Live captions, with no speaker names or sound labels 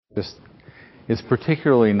Just, it's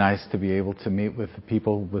particularly nice to be able to meet with the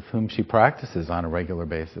people with whom she practices on a regular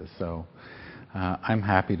basis. So I'm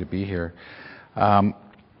happy to be here.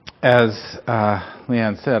 As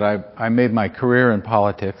Leanne said, I made my career in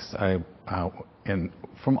politics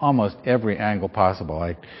from almost every angle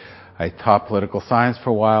possible. I taught political science for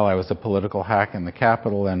a while. I was a political hack in the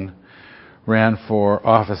Capitol and ran for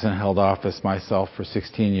office and held office myself for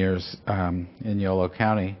 16 years in Yolo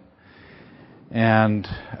County. And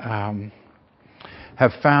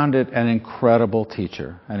have found it an incredible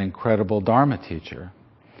teacher, an incredible Dharma teacher.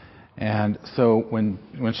 And so when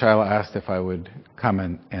Shaila asked if I would come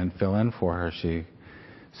and fill in for her, she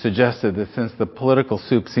suggested that since the political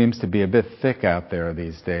soup seems to be a bit thick out there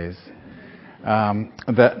these days,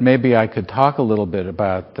 that maybe I could talk a little bit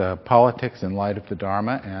about politics in light of the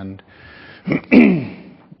Dharma and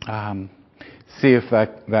see if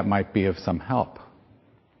that might be of some help.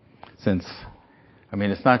 Since, I mean,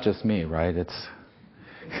 it's not just me, right?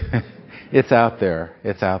 It's out there.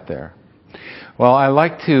 It's out there. Well, I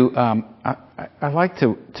like to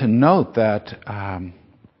note that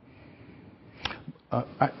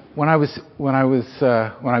when I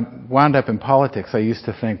wound up in politics, I used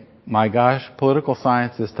to think, my gosh, political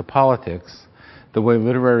science is to politics the way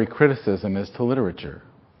literary criticism is to literature.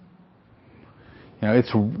 You know,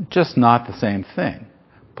 it's just not the same thing.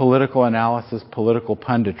 Political analysis, political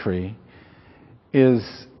punditry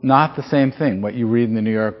is not the same thing. What you read in the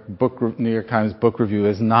New York Times book review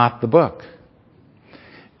is not the book.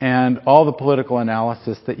 And all the political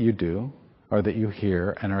analysis that you do, or that you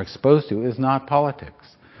hear and are exposed to, is not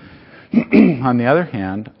politics. On the other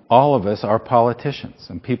hand, all of us are politicians.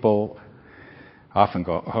 And people often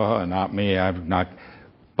go, oh, not me, I'm not.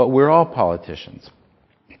 But we're all politicians.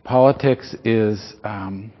 Politics is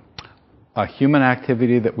a human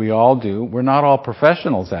activity that we all do. We're not all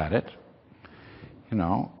professionals at it, you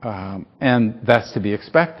know, and that's to be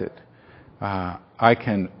expected. I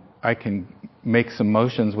can make some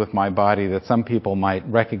motions with my body that some people might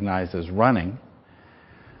recognize as running,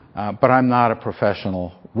 but I'm not a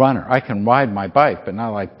professional runner. I can ride my bike, but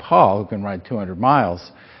not like Paul, who can ride 200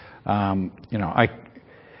 miles. You know,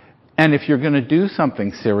 and if you're going to do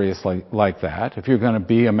something serious like that, if you're going to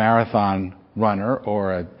be a marathon runner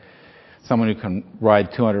or someone who can ride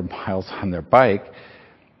 200 miles on their bike,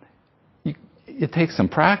 it takes some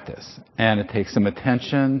practice, and it takes some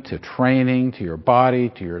attention to training, to your body,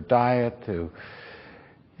 to your diet, to,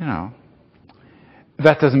 you know.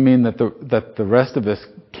 That doesn't mean that the rest of us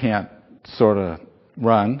can't sort of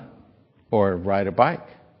run or ride a bike.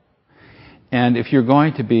 And if you're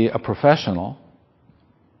going to be a professional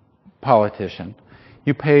politician,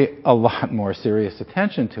 you pay a lot more serious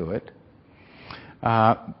attention to it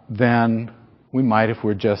than we might if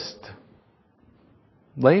we're just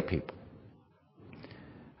lay people.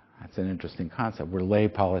 That's an interesting concept. We're lay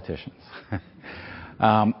politicians.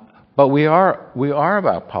 But we are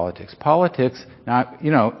about politics. Politics, now,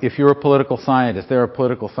 you know, if you're a political scientist, there are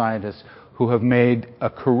political scientists who have made a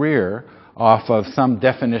career off of some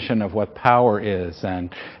definition of what power is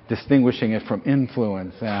and distinguishing it from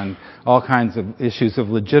influence and all kinds of issues of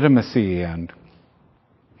legitimacy. And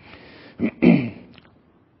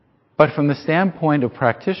but from the standpoint of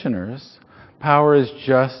practitioners, power is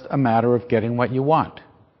just a matter of getting what you want.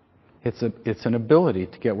 It's an ability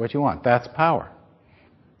to get what you want. That's power.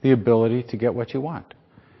 The ability to get what you want.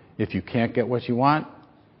 If you can't get what you want,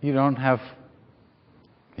 you can't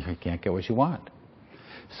get what you want.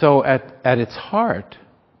 So at its heart,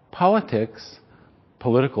 politics,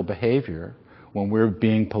 political behavior, when we're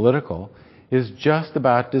being political, is just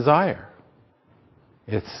about desire.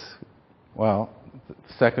 It's, well, the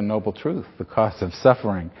second noble truth, the cause of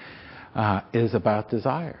suffering, is about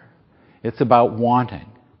desire. It's about wanting.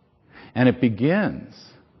 And it begins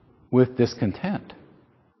with discontent.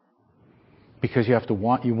 Because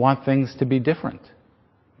you want things to be different.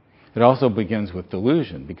 It also begins with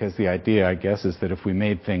delusion, because the idea, I guess, is that if we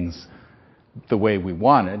made things the way we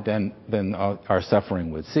wanted, then our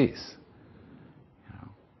suffering would cease.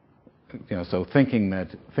 You know, so thinking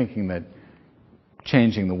that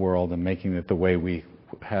changing the world and making it the way we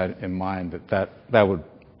had in mind, that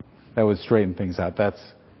would straighten things out.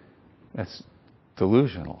 That's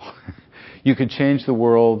delusional. You could change the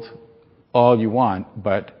world all you want,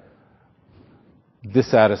 but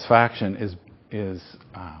dissatisfaction is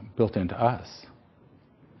built into us.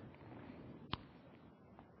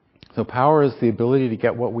 So power is the ability to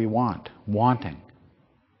get what we want, wanting.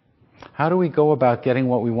 How do we go about getting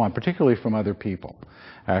what we want, particularly from other people?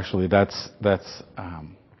 Actually, that's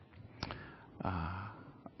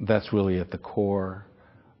really at the core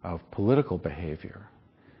of political behavior.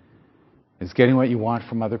 is getting what you want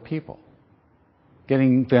from other people.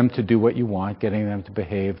 Getting them to do what you want, getting them to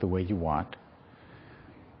behave the way you want.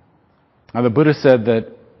 Now, the Buddha said that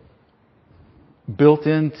built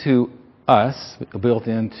into us, built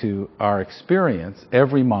into our experience,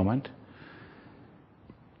 every moment,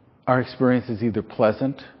 our experience is either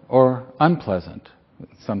pleasant or unpleasant.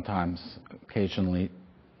 Sometimes, occasionally,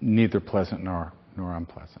 neither pleasant nor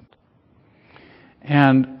unpleasant.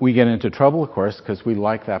 And we get into trouble, of course, because we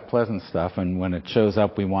like that pleasant stuff, and when it shows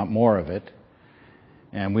up, we want more of it.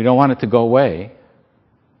 And we don't want it to go away.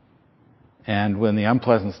 And when the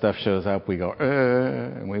unpleasant stuff shows up, we go,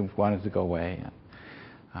 and we want it to go away,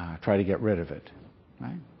 and try to get rid of it.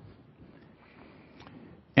 Right?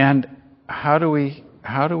 And how do we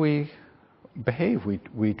behave?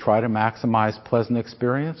 We try to maximize pleasant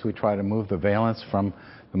experience. We try to move the valence from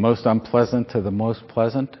the most unpleasant to the most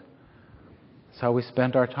pleasant. That's how we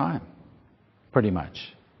spend our time, pretty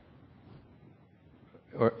much.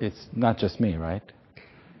 Or it's not just me, right?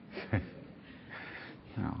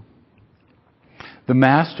 You know. The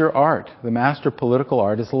master art, the master political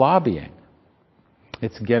art is lobbying.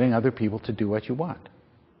 It's getting other people to do what you want.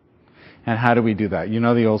 And how do we do that? You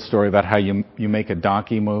know the old story about how you make a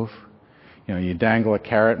donkey move? You know, you dangle a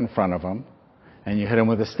carrot in front of them, and you hit them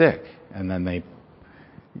with a stick. And then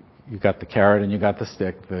you got the carrot and you got the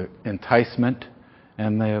stick, the enticement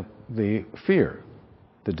and the fear,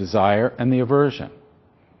 the desire and the aversion,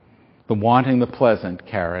 the wanting the pleasant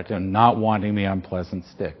carrot and not wanting the unpleasant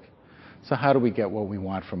stick. So how do we get what we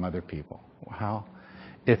want from other people? Well,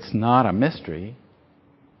 it's not a mystery.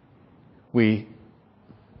 We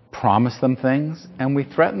promise them things and we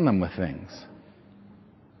threaten them with things.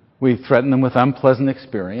 We threaten them with unpleasant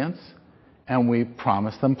experience and we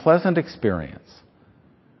promise them pleasant experience.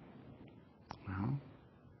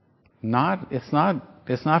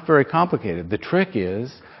 It's not very complicated. The trick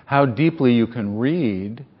is how deeply you can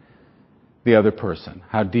read the other person,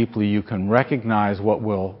 how deeply you can recognize what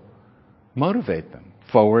will motivate them,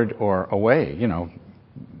 forward or away,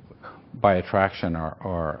 by attraction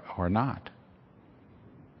or not.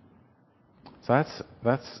 So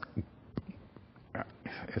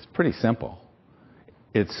it's pretty simple.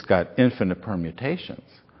 It's got infinite permutations,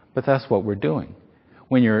 but that's what we're doing.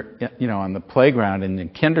 When you're, on the playground and in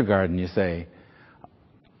kindergarten, you say,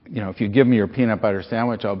 if you give me your peanut butter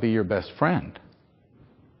sandwich, I'll be your best friend.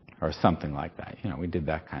 Or something like that. We did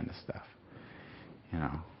that kind of stuff.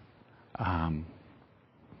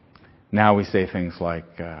 Now we say things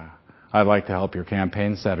like, I'd like to help your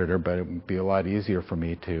campaign, Senator, but it would be a lot easier for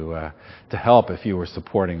me to help if you were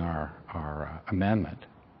supporting our amendment.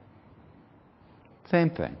 Same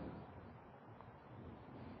thing.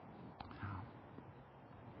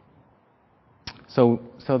 So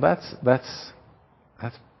that's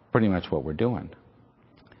pretty much what we're doing.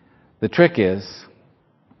 The trick is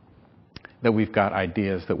that we've got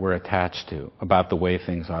ideas that we're attached to about the way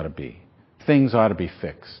things ought to be. Things ought to be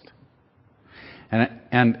fixed.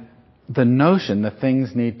 And the notion that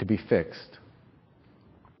things need to be fixed,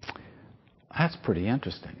 that's pretty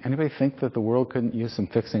interesting. Anybody think that the world couldn't use some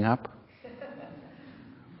fixing up?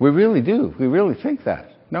 We really do. We really think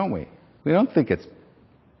that, don't we? We don't think it's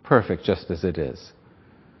perfect just as it is.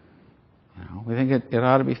 We think it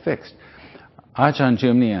ought to be fixed. Ajahn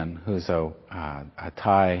Jumnian, who's a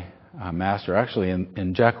Thai master, actually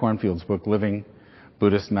in Jack Hornfield's book, Living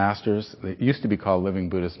Buddhist Masters, it used to be called Living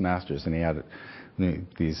Buddhist Masters, and he had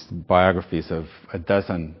these biographies of a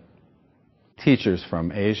dozen teachers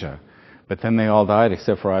from Asia, but then they all died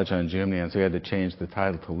except for Ajahn Jumnian, so he had to change the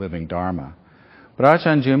title to Living Dharma. But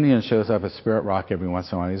Ajahn Jumnian shows up at Spirit Rock every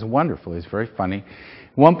once in a while. He's wonderful. He's very funny.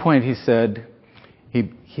 At one point he said,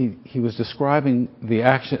 he was describing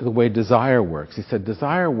the way desire works. He said,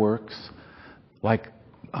 desire works like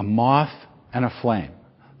a moth and a flame.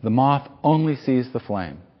 The moth only sees the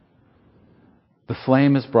flame. The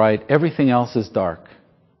flame is bright. Everything else is dark.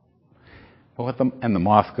 And the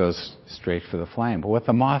moth goes straight for the flame. But what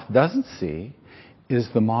the moth doesn't see is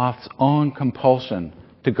the moth's own compulsion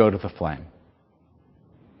to go to the flame.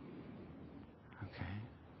 Okay.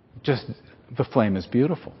 Just the flame is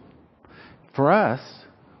beautiful. For us,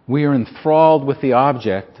 we are enthralled with the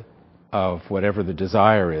object of whatever the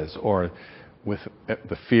desire is, or with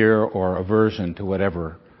the fear or aversion to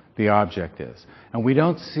whatever the object is. And we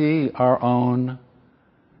don't see our own,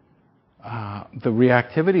 the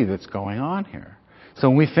reactivity that's going on here. So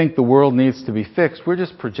when we think the world needs to be fixed, we're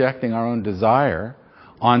just projecting our own desire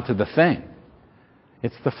onto the thing.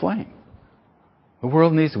 It's the flame.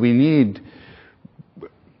 We need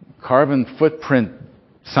carbon footprint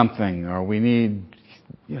something, or we need,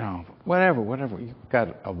 whatever. You've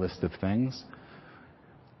got a list of things.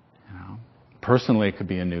 Personally, it could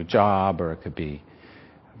be a new job, or it could be,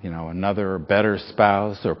 another better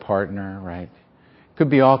spouse or partner, right? It could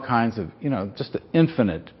be all kinds of, just an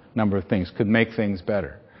infinite number of things could make things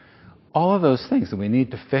better. All of those things that we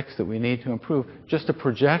need to fix, that we need to improve, just a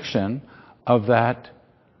projection of that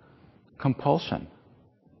compulsion,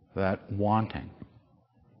 that wanting.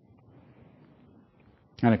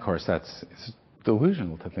 And of course, it's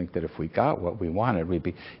delusional to think that if we got what we wanted, we'd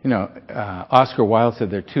be, Oscar Wilde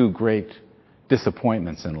said there are two great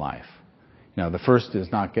disappointments in life. The first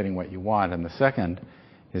is not getting what you want, and the second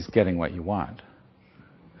is getting what you want.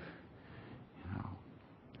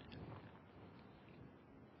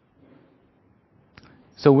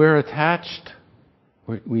 So we're attached,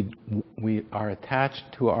 we are attached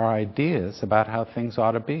to our ideas about how things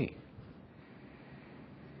ought to be.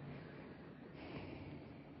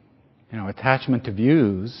 Attachment to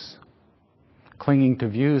views, clinging to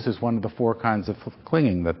views is one of the four kinds of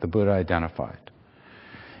clinging that the Buddha identified.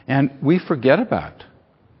 And we forget about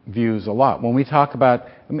views a lot. When we talk about,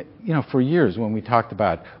 for years when we talked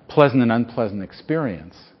about pleasant and unpleasant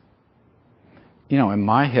experience, in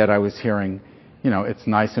my head I was hearing, it's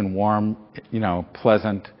nice and warm,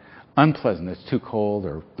 pleasant. Unpleasant, it's too cold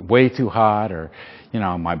or way too hot, or,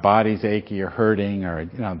 my body's achy or hurting, or,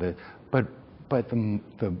 but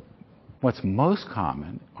the what's most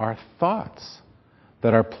common are thoughts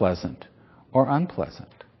that are pleasant or unpleasant.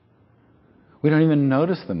 We don't even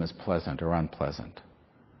notice them as pleasant or unpleasant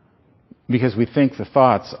because we think the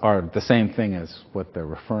thoughts are the same thing as what they're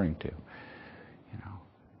referring to.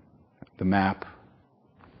 The map,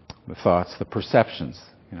 the thoughts, the perceptions,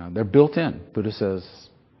 they're built in. Buddha says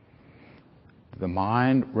the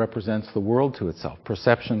mind represents the world to itself.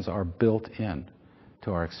 Perceptions are built in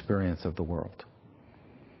to our experience of the world.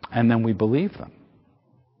 And then we believe them.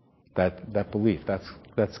 That belief,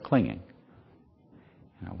 that's clinging.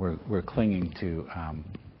 We're clinging to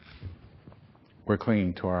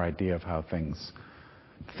our idea of how things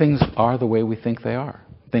are the way we think they are.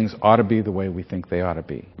 Things ought to be the way we think they ought to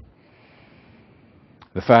be.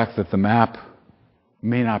 The fact that the map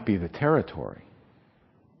may not be the territory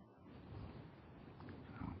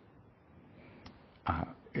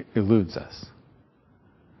eludes us.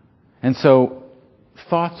 And so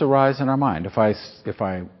thoughts arise in our mind. If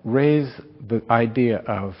I raise the idea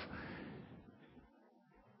of,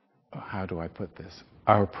 how do I put this?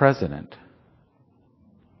 Our president,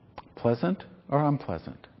 pleasant or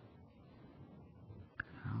unpleasant?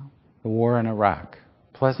 The war in Iraq,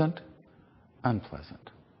 pleasant, unpleasant?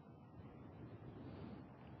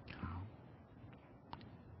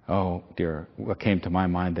 Oh dear, what came to my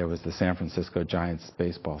mind there was the San Francisco Giants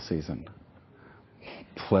baseball season.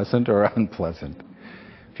 Pleasant or unpleasant?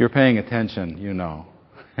 If you're paying attention,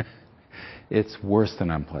 it's worse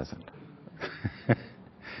than unpleasant.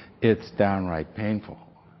 It's downright painful.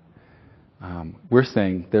 We're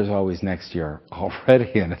saying there's always next year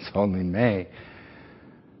already, and it's only May.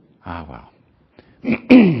 Well.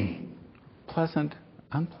 Pleasant,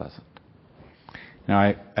 unpleasant.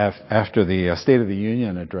 Now, after the State of the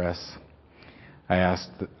Union address, I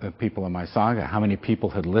asked the people in my Sangha how many people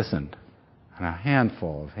had listened. And a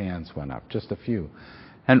handful of hands went up, just a few.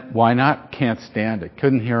 And why not? Can't stand it.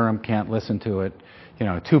 Couldn't hear them, can't listen to it.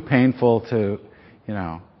 Too painful to,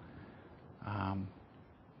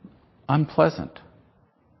 unpleasant.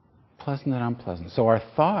 Pleasant and unpleasant. So our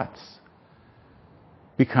thoughts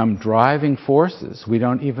become driving forces. We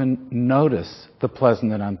don't even notice the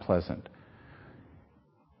pleasant and unpleasant.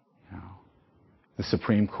 The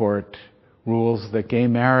Supreme Court rules that gay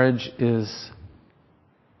marriage is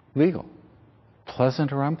legal.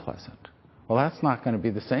 Pleasant or unpleasant? Well, that's not going to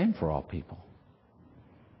be the same for all people.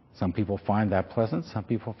 Some people find that pleasant, some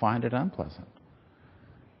people find it unpleasant.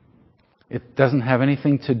 It doesn't have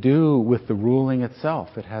anything to do with the ruling itself.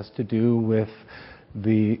 It has to do with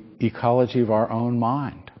the ecology of our own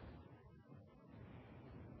mind.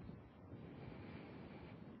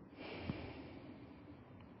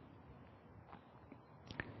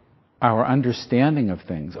 Our understanding of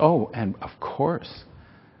things. Oh, and of course,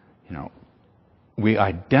 we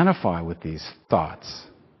identify with these thoughts,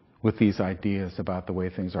 with these ideas about the way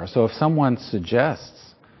things are. So if someone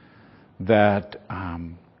suggests that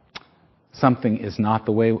something is not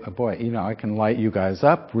the way, boy, I can light you guys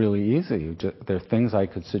up really easy. There are things I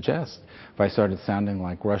could suggest. If I started sounding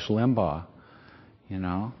like Rush Limbaugh,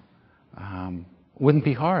 wouldn't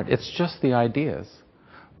be hard. It's just the ideas.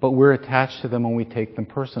 But we're attached to them and we take them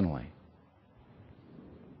personally.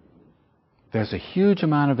 There's a huge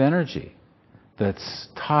amount of energy that's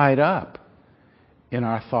tied up in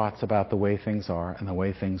our thoughts about the way things are and the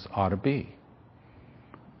way things ought to be.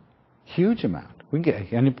 Huge amount. We can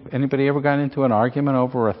get anybody ever got into an argument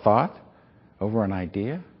over a thought, over an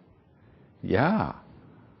idea? Yeah.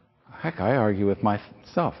 Heck, I argue with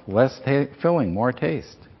myself. Less filling, more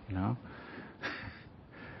taste.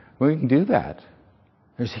 We can do that.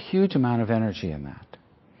 There's a huge amount of energy in that.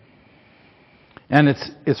 And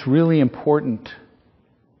it's really important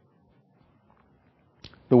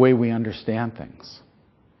the way we understand things,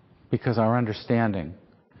 because our understanding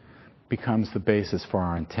becomes the basis for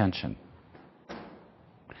our intention.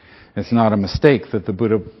 It's not a mistake that the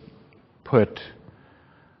Buddha put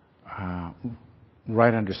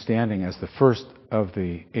right understanding as the first of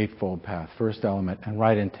the Eightfold Path, first element, and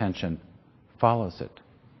right intention follows it.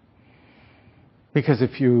 Because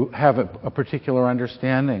if you have a particular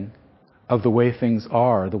understanding of the way things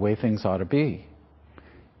are, the way things ought to be,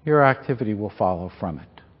 your activity will follow from it.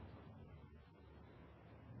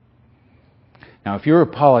 Now, if you're a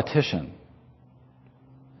politician,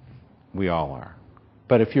 we all are,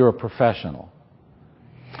 but if you're a professional,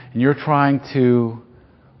 and you're trying to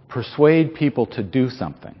persuade people to do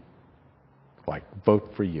something, like vote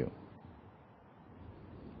for you,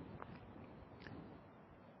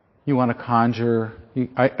 you want to conjure.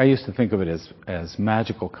 I used to think of it as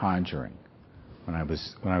magical conjuring when I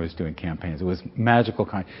was doing campaigns. It was magical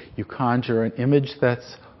you conjure an image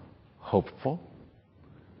that's hopeful.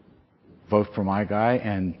 Vote for my guy,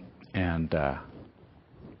 and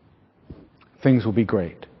things will be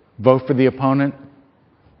great. Vote for the opponent.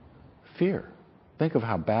 Fear. Think of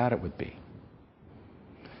how bad it would be.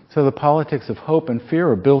 So the politics of hope and fear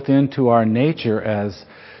are built into our nature as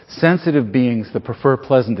sensitive beings that prefer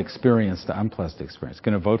pleasant experience to unpleasant experience.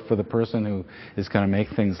 Going to vote for the person who is going to make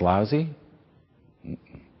things lousy?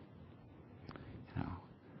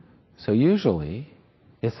 So usually,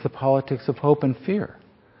 it's the politics of hope and fear.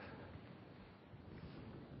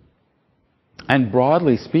 And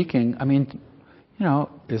broadly speaking,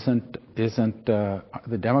 isn't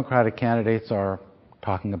the Democratic candidates are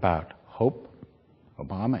talking about hope?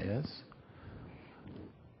 Obama is.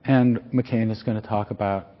 And McCain is going to talk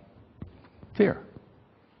about fear,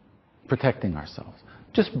 protecting ourselves.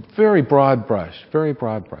 Just very broad brush, very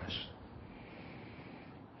broad brush.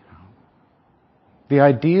 The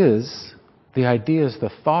ideas,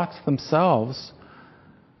 the thoughts themselves,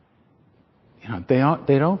 they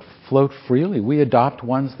don't float freely. We adopt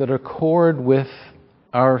ones that accord with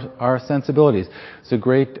our sensibilities. It's a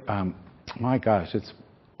great, my gosh, it's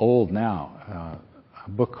old now, a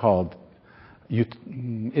book called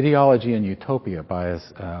Ideology and Utopia by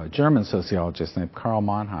a German sociologist named Karl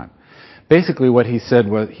Mannheim. Basically what he said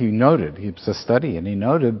was, he noted, it was a study, and he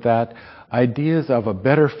noted that ideas of a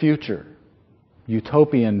better future,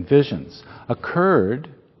 utopian visions, occurred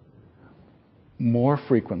more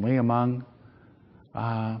frequently among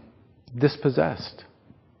dispossessed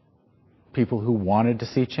people who wanted to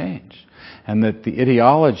see change. And that the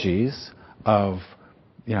ideologies of,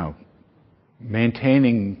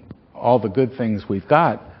 maintaining all the good things we've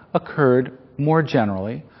got occurred more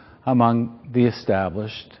generally among the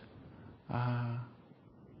established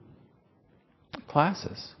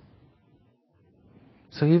classes.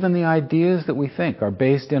 So even the ideas that we think are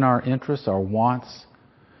based in our interests, our wants,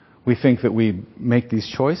 we think that we make these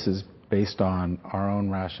choices based on our own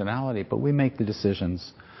rationality, but we make the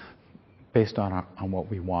decisions based on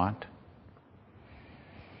what we want.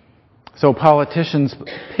 So politicians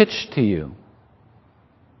pitch to you,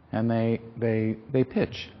 and they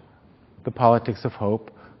pitch the politics of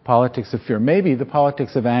hope, politics of fear, maybe the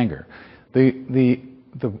politics of anger, the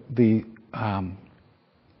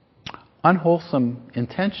unwholesome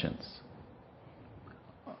intentions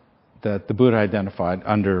that the Buddha identified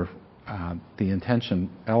under the intention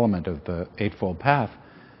element of the Eightfold Path: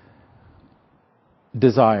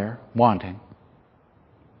 desire, wanting,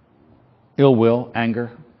 ill will,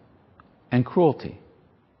 anger, and cruelty.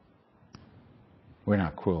 We're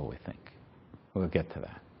not cruel, we think. We'll get to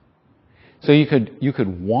that. So you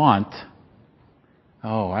could want,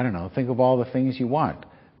 think of all the things you want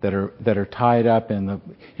that are tied up in the,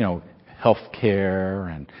 health care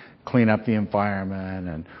and clean up the environment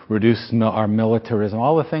and reduce our militarism,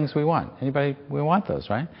 all the things we want. We want those,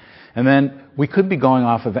 right? And then we could be going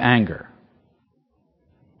off of anger.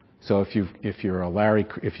 So if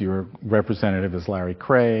your representative is Larry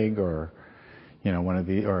Craig, or one of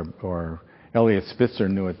the, or Elliot Spitzer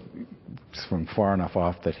knew it from far enough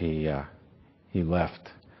off that he left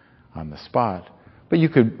on the spot. But you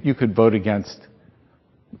could vote against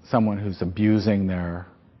someone who's abusing their.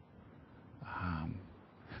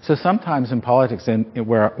 So sometimes in politics, and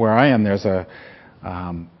where I am, there's a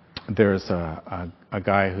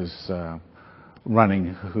guy who's running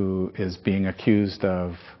who is being accused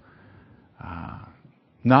of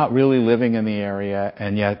not really living in the area,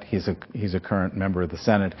 and yet he's a current member of the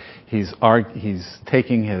Senate. He's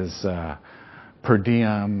taking his per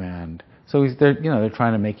diem, and so they're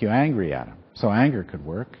trying to make you angry at him. So anger could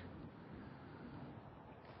work,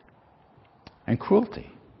 and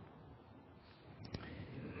cruelty.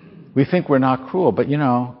 We think we're not cruel, but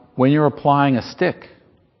when you're applying a stick,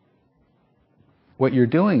 what you're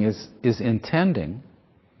doing is intending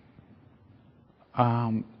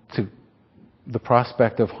to the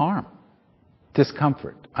prospect of harm,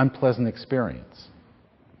 discomfort, unpleasant experience.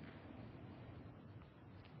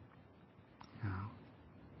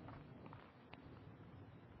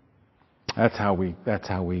 That's how we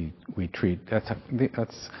treat. If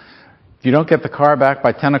you don't get the car back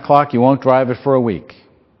by 10 o'clock, you won't drive it for a week.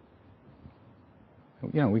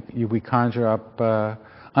 We conjure up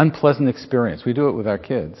unpleasant experience. We do it with our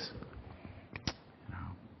kids.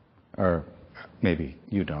 Or maybe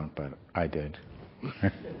you don't, but I did.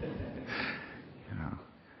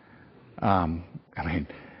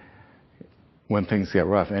 When things get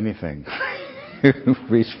rough, anything,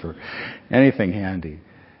 reach for anything handy.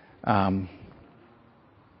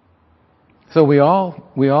 So we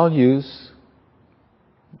all use,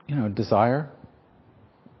 desire,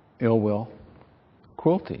 ill will,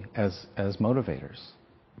 cruelty as motivators.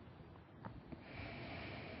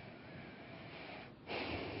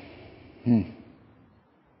 And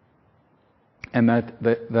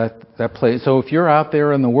that plays. So if you're out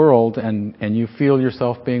there in the world and you feel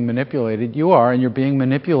yourself being manipulated, you are, and you're being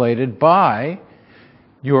manipulated by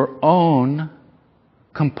your own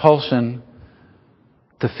compulsion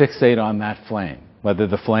to fixate on that flame. Whether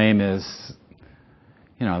the flame is,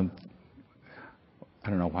 I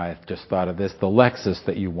don't know why I just thought of this, the Lexus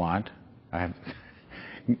that you want.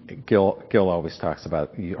 Gil always talks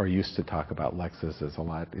about, or used to talk about Lexuses a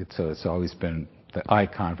lot. It's always been the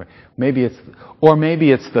icon. Maybe it's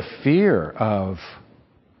the fear of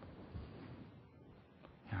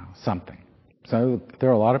something. So there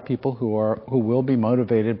are a lot of people who will be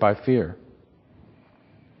motivated by fear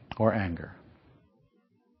or anger.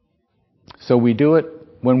 So we do it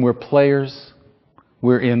when we're players.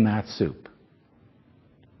 We're in that soup,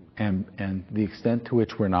 and the extent to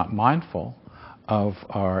which we're not mindful of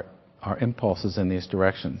our impulses in these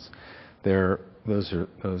directions, that's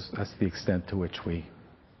the extent to which we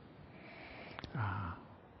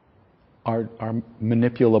are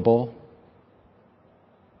manipulable.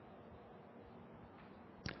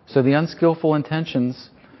 So the unskillful intentions,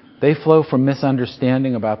 they flow from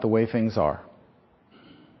misunderstanding about the way things are.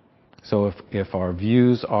 So if our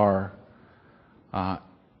views are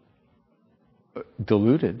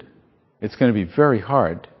diluted, it's going to be very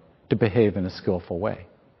hard to behave in a skillful way.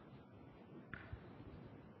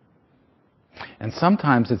 And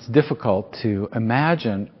sometimes it's difficult to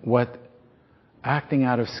imagine what acting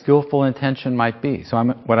out of skillful intention might be. So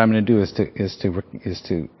what I'm going to do is to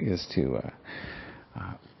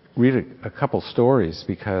read a couple stories,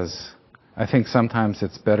 because I think sometimes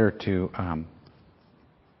it's better to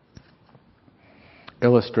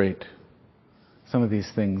illustrate some of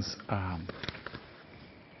these things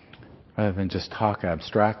rather than just talk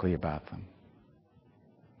abstractly about them.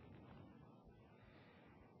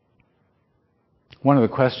 One of the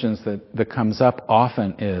questions that comes up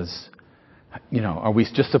often is, are we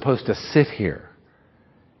just supposed to sit here?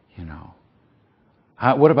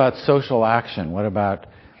 What about social action?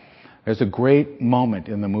 There's a great moment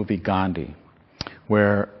in the movie Gandhi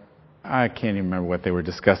where, I can't even remember what they were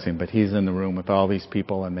discussing, but he's in the room with all these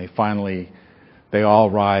people, and they all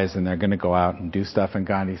rise and they're going to go out and do stuff, and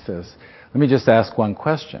Gandhi says, let me just ask one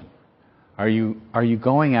question. Are you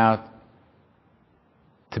going out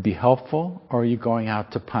to be helpful, or are you going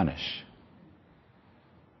out to punish?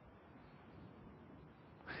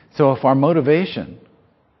 So if our motivation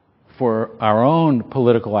for our own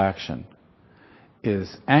political action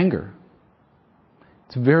is anger,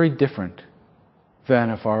 it's very different than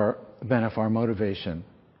if our motivation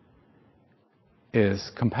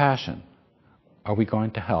is compassion. Are we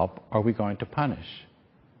going to help? Are we going to punish?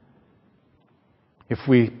 If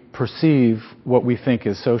we perceive what we think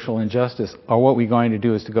is social injustice, are what we're going to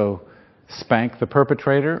do is to go spank the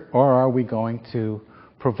perpetrator, or are we going to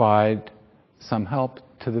provide some help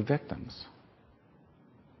to the victims?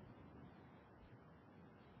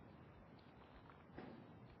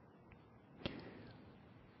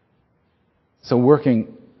 So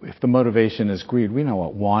if the motivation is greed, we know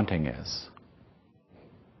what wanting is.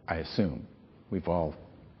 I assume we've all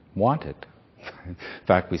wanted. In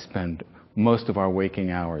fact, we spend most of our waking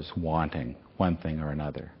hours wanting one thing or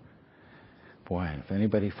another. Boy, if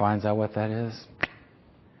anybody finds out what that is,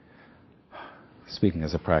 speaking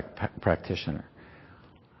as a practitioner.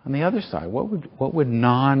 On the other side, what would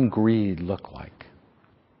non-greed look like?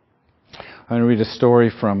 I'm going to read a story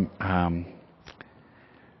from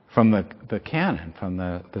the canon, from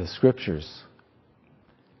the scriptures.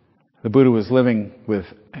 The Buddha was living with,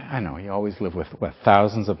 he always lived with,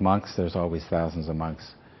 thousands of monks? There's always thousands of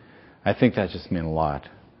monks. I think that just means a lot.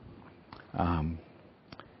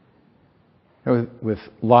 With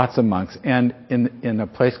lots of monks, and in a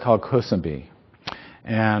place called Kosambi.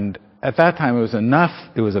 And at that time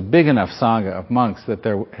it was a big enough sangha of monks that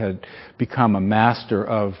there had become a master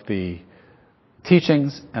of the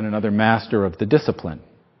teachings and another master of the discipline,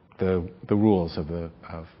 the rules of the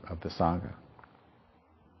sangha.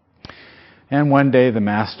 And one day the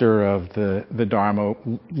master of the Dharma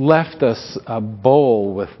left us a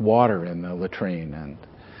bowl with water in the latrine, and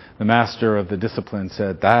the master of the discipline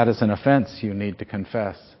said, "That is an offense, you need to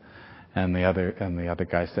confess." And the other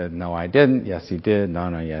guy said, "No, I didn't. Yes, you did.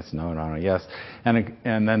 No, yes. No, yes." And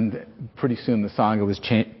then pretty soon the sangha was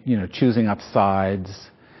choosing up sides,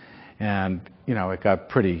 and it got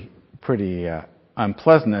pretty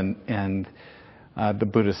unpleasant. And the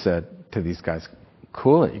Buddha said to these guys,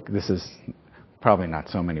 "Cool, this is probably not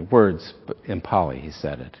so many words, but in Pali he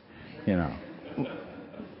said it.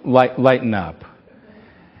 Lighten up."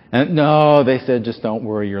 And no, they said, "Just don't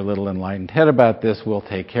worry your little enlightened head about this. We'll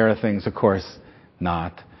take care of things." Of course,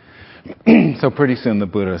 not. So pretty soon the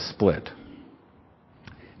Buddha split.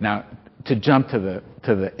 Now, to jump to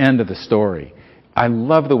the end of the story, I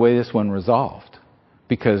love the way this one resolved,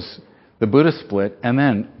 because the Buddha split, and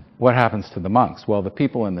then what happens to the monks? Well, the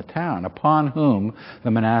people in the town, upon whom the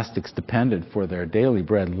monastics depended for their daily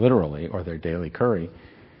bread, literally, or their daily curry,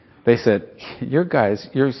 they said,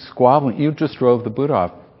 you're squabbling. You just drove the Buddha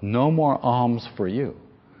off. No more alms for you.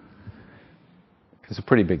 It's a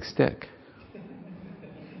pretty big stick.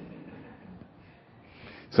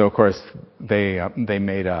 So, of course, they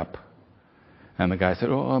made up. And the guy said,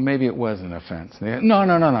 "Oh, maybe it was an offense." And they said, No,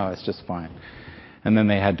 it's just fine. And then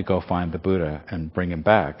they had to go find the Buddha and bring him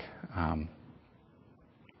back.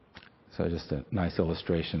 So just a nice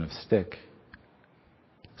illustration of stick.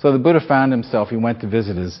 So the Buddha found himself, he went to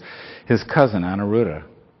visit his cousin, Anuruddha.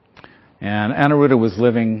 And Anuruddha was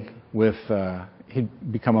living with,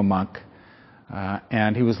 he'd become a monk,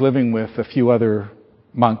 and he was living with a few other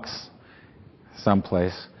monks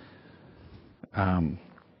someplace.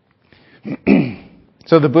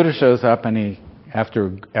 So the Buddha shows up, and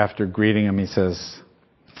after greeting him, he says,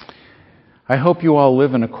 "I hope you all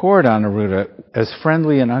live in accord, Anuruddha, as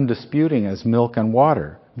friendly and undisputing as milk and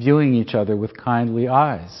water, viewing each other with kindly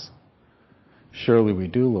eyes." "Surely we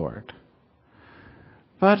do, Lord."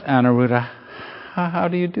 "But, Anuruddha, how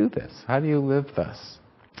do you do this? How do you live thus?"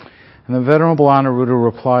 And the Venerable Anuruddha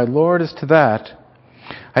replied, "Lord, as to that,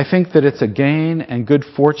 I think that it's a gain and good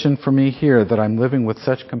fortune for me here that I'm living with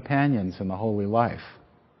such companions in the holy life.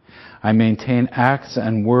 I maintain acts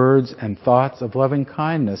and words and thoughts of loving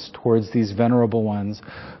kindness towards these venerable ones,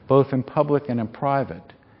 both in public and in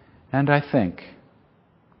private. And I think,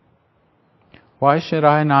 why should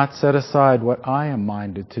I not set aside what I am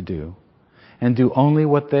minded to do and do only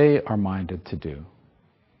what they are minded to do?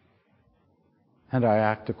 And I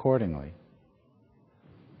act accordingly."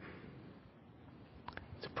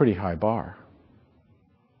 It's a pretty high bar.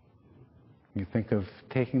 You think of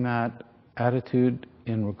taking that attitude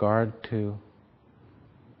in regard to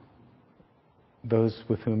those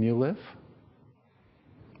with whom you live?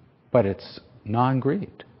 But it's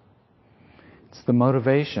non-greed. It's the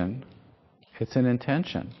motivation. It's an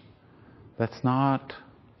intention. That's not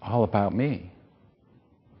all about me.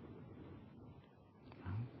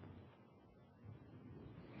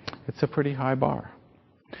 It's a pretty high bar.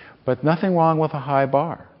 But nothing wrong with a high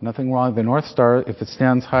bar. Nothing wrong. The North Star, if it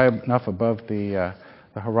stands high enough above the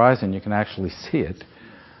horizon, you can actually see it.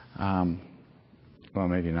 Well,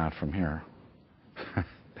 maybe not from here.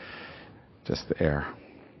 Just the air.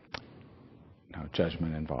 No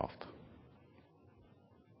judgment involved.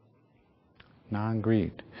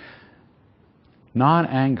 Non-greed.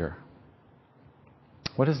 Non-anger.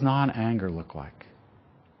 What does non-anger look like?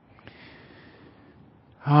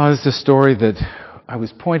 Oh, this is a story that I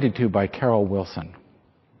was pointed to by Carol Wilson.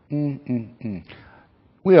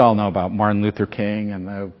 We all know about Martin Luther King and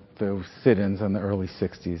the sit-ins in the early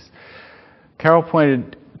 60s. Carol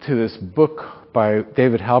pointed to this book by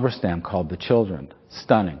David Halberstam called The Children.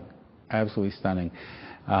 Stunning. Absolutely stunning.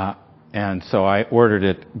 And so I ordered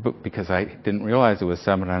it because I didn't realize it was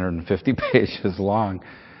 750 pages long.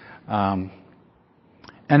 And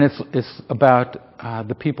it's about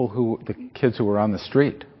the kids who were on the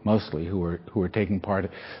street, mostly, who were taking part,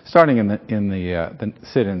 starting in the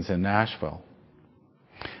sit-ins in Nashville.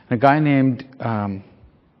 A guy named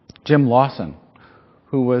Jim Lawson,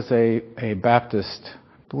 who was a Baptist,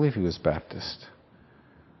 I believe he was Baptist,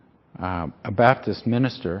 a Baptist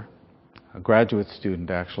minister, a graduate student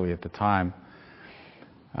actually at the time,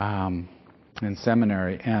 in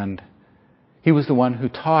seminary, and he was the one who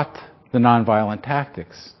taught the nonviolent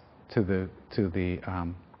tactics to the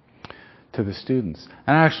students.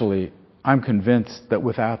 And actually, I'm convinced that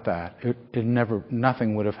without that,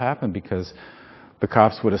 nothing would have happened, because the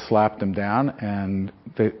cops would have slapped them down, and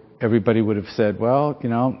everybody would have said, well,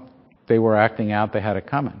 they were acting out, they had it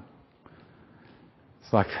coming.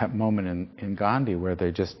 It's like that moment in Gandhi where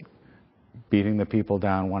they're just beating the people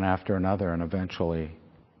down one after another, and eventually,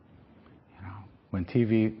 when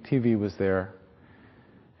TV was there,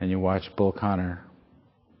 and you watch Bull Connor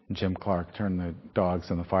and Jim Clark turn the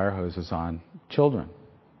dogs and the fire hoses on children,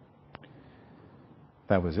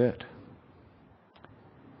 that was it.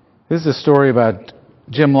 This is a story about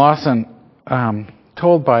Jim Lawson,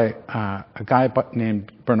 told by a guy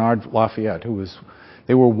named Bernhard Lafayette,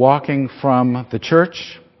 they were walking from the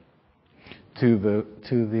church to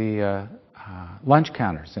the lunch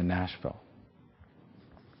counters in Nashville.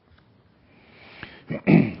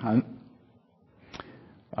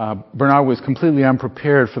 Bernhard was completely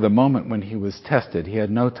unprepared for the moment when he was tested. He had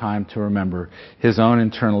no time to remember his own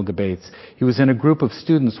internal debates. He was in a group of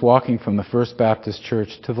students walking from the First Baptist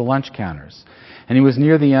Church to the lunch counters, and he was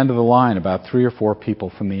near the end of the line, about 3 or 4 people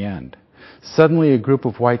from the end. Suddenly, a group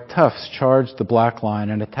of white toughs charged the black line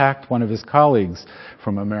and attacked one of his colleagues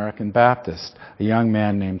from American Baptist, a young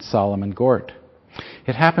man named Solomon Gort.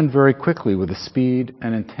 It happened very quickly, with a speed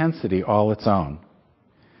and intensity all its own.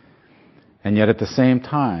 And yet at the same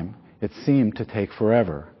time, it seemed to take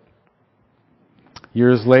forever.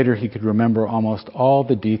 Years later, he could remember almost all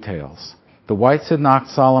the details. The whites had knocked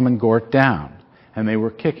Solomon Gort down, and they were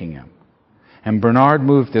kicking him. And Bernhard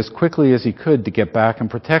moved as quickly as he could to get back and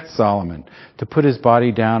protect Solomon, to put his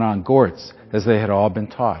body down on Gort's, as they had all been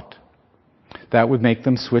taught. That would make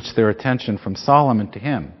them switch their attention from Solomon to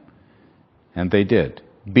him. And they did,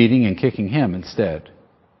 beating and kicking him instead.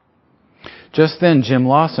 Just then, Jim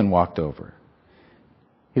Lawson walked over.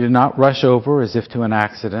 He did not rush over as if to an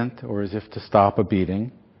accident or as if to stop a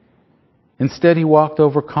beating. Instead, he walked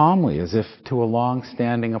over calmly, as if to a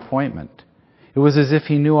long-standing appointment. It was as if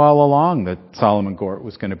he knew all along that Solomon Gort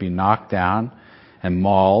was going to be knocked down and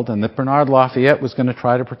mauled, and that Bernhard Lafayette was going to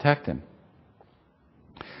try to protect him.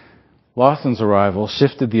 Lawson's arrival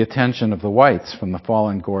shifted the attention of the whites from the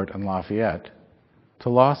fallen Gort and Lafayette to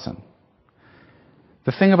Lawson.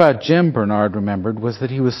 The thing about Jim, Bernhard remembered, was that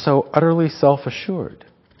he was so utterly self-assured,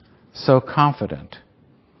 so confident,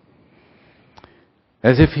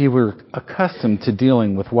 as if he were accustomed to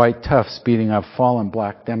dealing with white toughs beating up fallen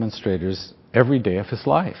black demonstrators every day of his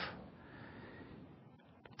life.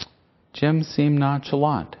 Jim seemed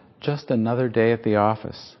nonchalant, just another day at the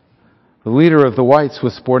office. The leader of the whites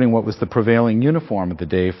was sporting what was the prevailing uniform of the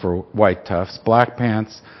day for white toughs: black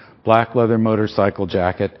pants, black leather motorcycle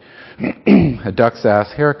jacket, a duck's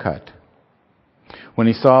ass haircut. When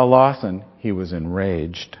he saw Lawson, he was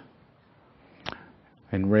enraged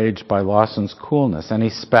by Lawson's coolness, and he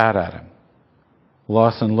spat at him.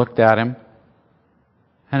 Lawson looked at him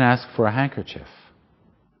and asked for a handkerchief.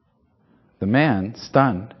 The man,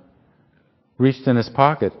 stunned, reached in his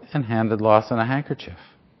pocket and handed Lawson a handkerchief.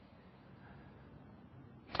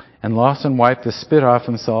 And Lawson wiped the spit off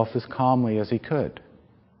himself as calmly as he could.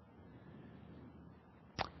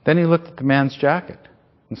 Then he looked at the man's jacket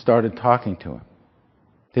and started talking to him.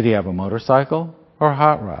 Did he have a motorcycle or a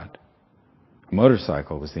hot rod? A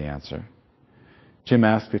motorcycle was the answer. Jim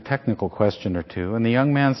asked a technical question or two, and the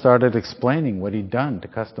young man started explaining what he'd done to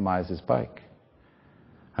customize his bike.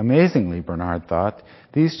 Amazingly, Bernhard thought,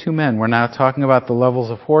 these two men were now talking about the levels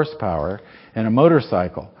of horsepower in a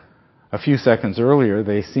motorcycle. A few seconds earlier,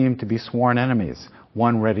 they seemed to be sworn enemies,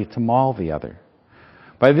 one ready to maul the other.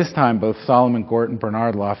 By this time, both Solomon Gort and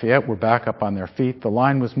Bernhard Lafayette were back up on their feet. The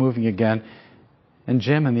line was moving again, and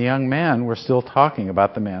Jim and the young man were still talking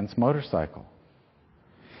about the man's motorcycle.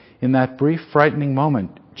 In that brief, frightening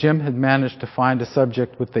moment, Jim had managed to find a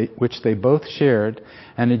subject which they both shared,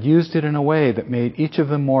 and had used it in a way that made each of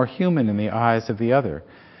them more human in the eyes of the other.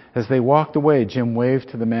 As they walked away, Jim waved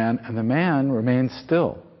to the man, and the man remained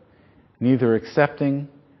still, neither accepting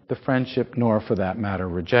the friendship nor, for that matter,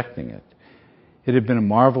 rejecting it. It had been a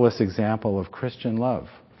marvelous example of Christian love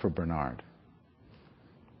for Bernhard.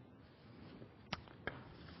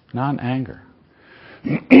 Non-anger.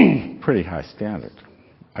 Pretty high standard.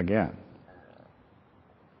 Again.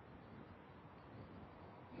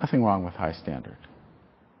 Nothing wrong with high standard.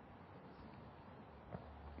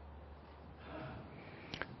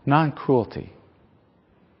 Non-cruelty.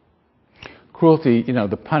 Cruelty,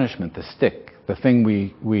 the punishment, the stick, the thing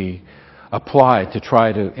we apply to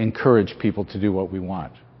try to encourage people to do what we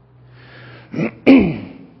want.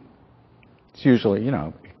 It's usually,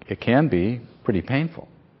 it can be pretty painful.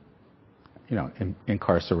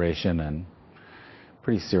 Incarceration and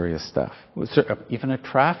pretty serious stuff. Even a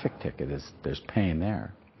traffic ticket, there's pain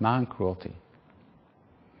there. Non-cruelty.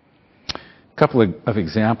 A couple of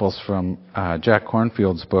examples from Jack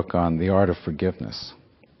Kornfield's book on the art of forgiveness.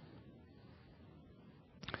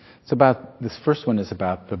 This first one is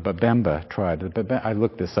about the Babemba tribe. I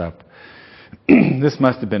looked this up. This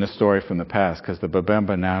must have been a story from the past because the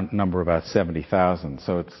Babemba now number about 70,000.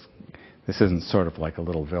 So this isn't sort of like a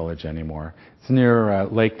little village anymore. It's near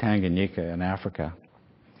Lake Tanganyika in Africa.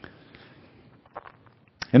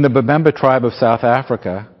 In the Babemba tribe of South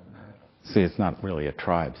Africa, it's not really a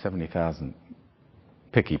tribe, 70,000,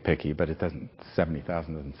 picky, but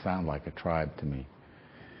 70,000 doesn't sound like a tribe to me.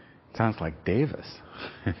 It sounds like Davis.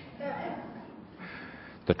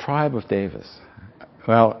 The tribe of Davis.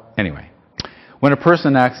 Well, anyway, when a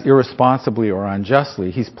person acts irresponsibly or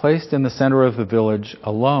unjustly, he's placed in the center of the village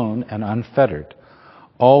alone and unfettered.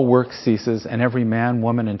 All work ceases, and every man,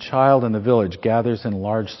 woman, and child in the village gathers in a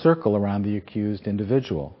large circle around the accused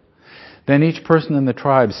individual. Then each person in the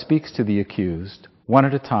tribe speaks to the accused, one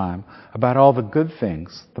at a time, about all the good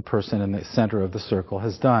things the person in the center of the circle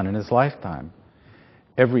has done in his lifetime.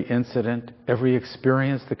 Every incident, every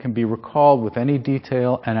experience that can be recalled with any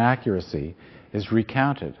detail and accuracy is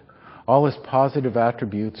recounted. All his positive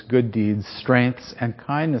attributes, good deeds, strengths, and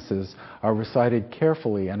kindnesses are recited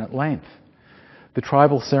carefully and at length. The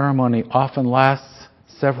tribal ceremony often lasts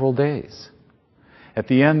several days. At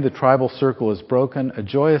the end, the tribal circle is broken, a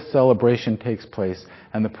joyous celebration takes place,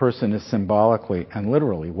 and the person is symbolically and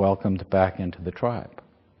literally welcomed back into the tribe.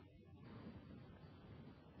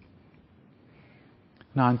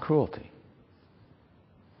 Non-cruelty.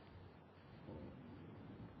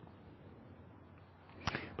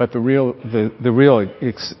 But the real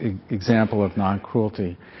example of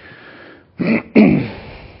non-cruelty,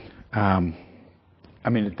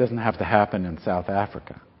 it doesn't have to happen in South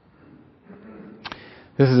Africa.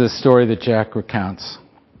 This is a story that Jack recounts.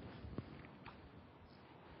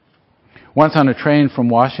 Once on a train from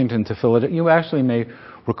Washington to Philadelphia, you actually may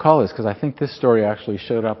recall this because I think this story actually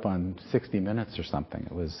showed up on 60 Minutes or something.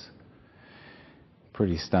 It was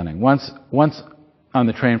pretty stunning. Once on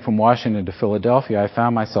the train from Washington to Philadelphia, I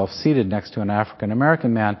found myself seated next to an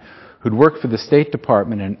African-American man who'd worked for the State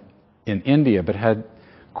Department in India but had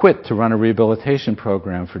quit to run a rehabilitation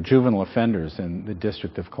program for juvenile offenders in the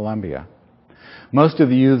District of Columbia. Most of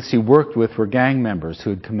the youths he worked with were gang members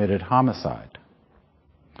who had committed homicide.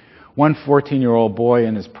 One 14-year-old boy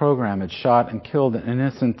in his program had shot and killed an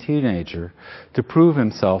innocent teenager to prove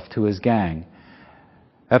himself to his gang.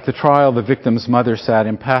 At the trial, the victim's mother sat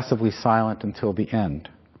impassively silent until the end,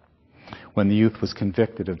 when the youth was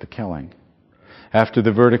convicted of the killing. After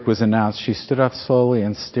the verdict was announced, she stood up slowly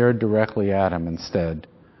and stared directly at him and said,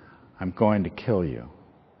 "I'm going to kill you."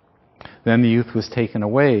 Then the youth was taken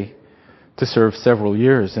away to serve several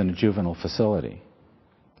years in a juvenile facility.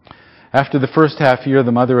 After the first half year,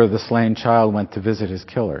 the mother of the slain child went to visit his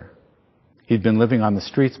killer. He'd been living on the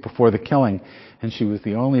streets before the killing, and she was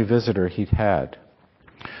the only visitor he'd had.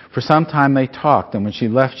 For some time they talked, and when she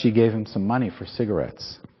left, she gave him some money for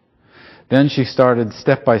cigarettes. Then she started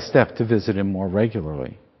step by step to visit him more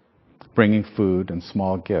regularly, bringing food and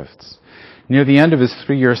small gifts. Near the end of his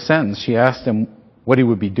 3-year sentence, she asked him what he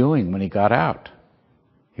would be doing when he got out.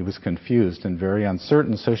 He was confused and very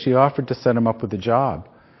uncertain, so she offered to set him up with a job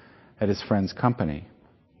at his friend's company.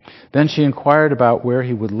 Then she inquired about where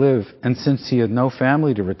he would live, and since he had no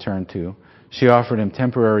family to return to, she offered him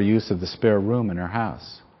temporary use of the spare room in her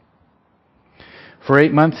house. For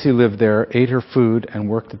 8 months he lived there, ate her food, and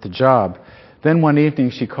worked at the job. Then one evening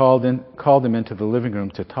she called him into the living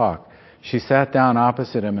room to talk. She sat down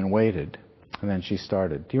opposite him and waited, and then she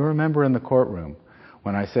started. "Do you remember in the courtroom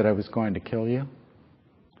when I said I was going to kill you?"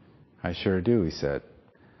 "I sure do," he said.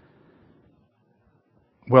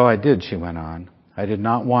 "Well, I did," she went on. "I did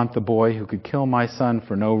not want the boy who could kill my son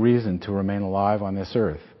for no reason to remain alive on this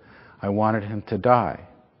earth. I wanted him to die.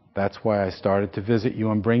 That's why I started to visit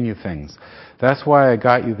you and bring you things. That's why I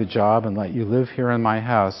got you the job and let you live here in my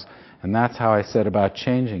house, and that's how I set about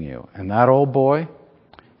changing you. And that old boy,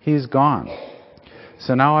 he's gone.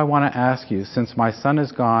 So now I want to ask you, since my son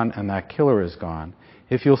is gone and that killer is gone,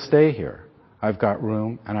 if you'll stay here. I've got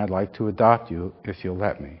room, and I'd like to adopt you if you'll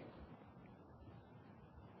let me."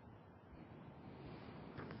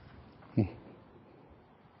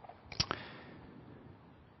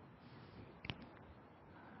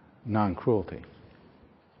 non-cruelty.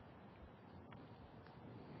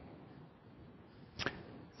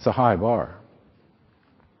 It's a high bar.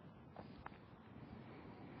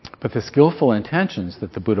 But the skillful intentions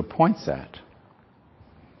that the Buddha points at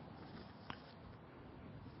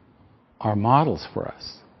are models for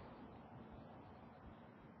us.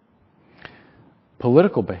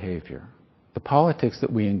 Political behavior, the politics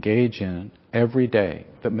that we engage in every day,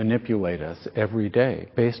 that manipulate us every day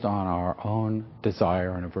based on our own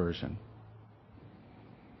desire and aversion,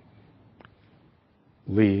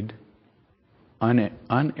 lead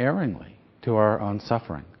unerringly to our own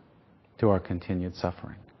suffering, to our continued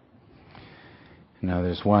suffering. You know,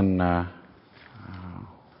 there's one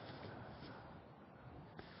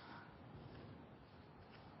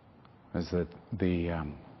is that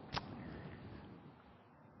the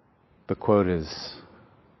quote is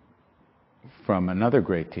from another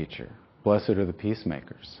great teacher: "Blessed are the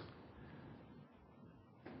peacemakers."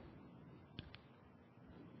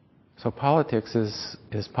 So politics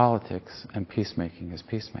is politics, and peacemaking is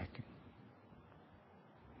peacemaking.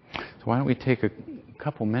 So why don't we take a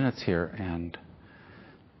couple minutes here and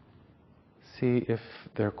see if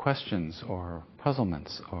there are questions or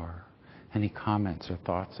puzzlements or any comments or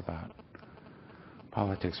thoughts about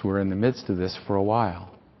politics. We're in the midst of this for a while,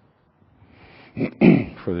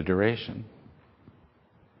 for the duration.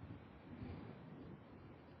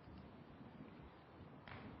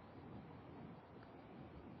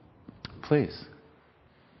 Please.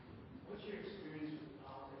 What's your experience with the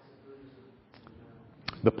politics of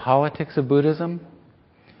Buddhism? The politics of Buddhism?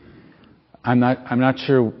 I'm not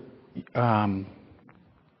sure.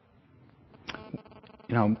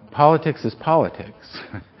 Politics is politics.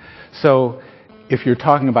 So, if you're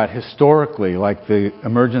talking about historically, like the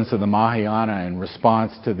emergence of the Mahayana in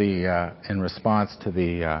response to the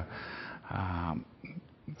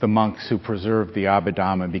monks who preserved the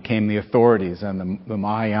Abhidhamma became the authorities, and the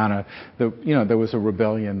Mahayana, there was a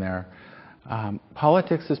rebellion there.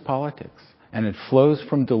 Politics is politics, and it flows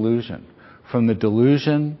from delusion, from the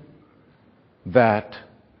delusion that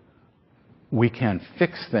we can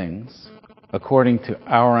fix things according to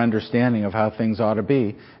our understanding of how things ought to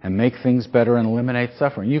be and make things better and eliminate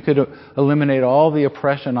suffering. You could eliminate all the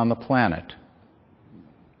oppression on the planet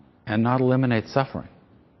and not eliminate suffering.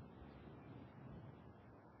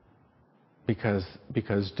 Because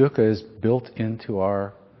dukkha is built into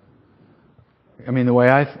our... the way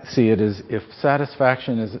I see it is, if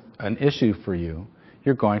satisfaction is an issue for you,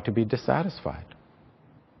 you're going to be dissatisfied.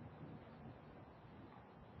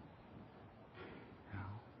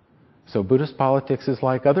 So Buddhist politics is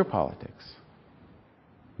like other politics.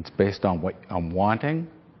 It's based on wanting.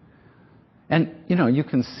 And, you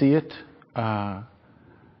can see it...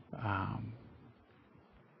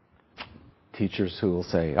 teachers who will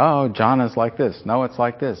say, "Oh, jhana's like this. No, it's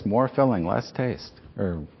like this. More filling, less taste,"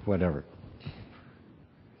 or whatever.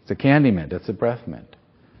 It's a candy mint. It's a breath mint.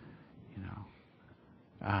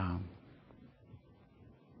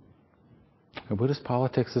 Buddhist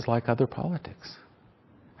politics is like other politics,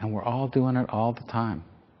 and we're all doing it all the time.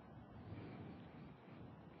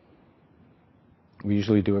 We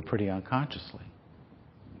usually do it pretty unconsciously.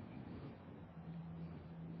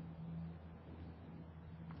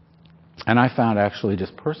 And I found, actually,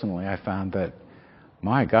 just personally, that,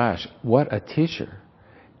 my gosh, what a teacher,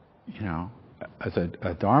 as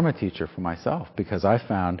a Dharma teacher for myself, because I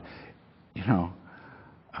found,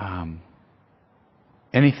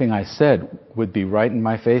 anything I said would be right in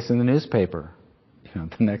my face in the newspaper, the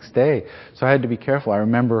next day. So I had to be careful. I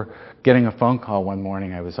remember getting a phone call one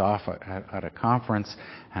morning. I was off at a conference,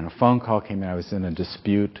 and a phone call came in. I was in a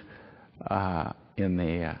dispute in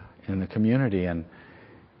the community, and,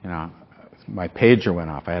 my pager went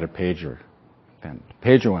off. I had a pager. And the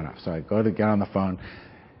pager went off. So I go to get on the phone.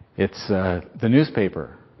 It's the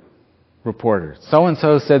newspaper reporter.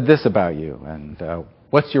 So-and-so said this about you. And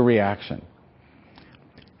what's your reaction?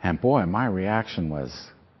 And boy, my reaction was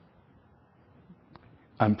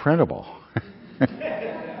unprintable.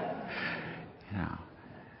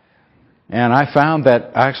 And I found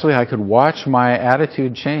that actually I could watch my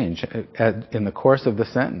attitude change in the course of the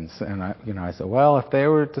sentence. And I said, well, if they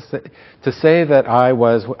were to say that I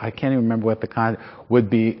was, I can't even remember what the content would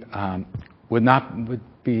be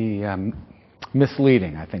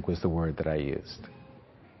misleading, I think was the word that I used.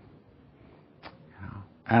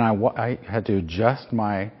 And I had to adjust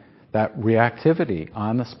that reactivity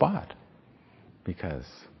on the spot, because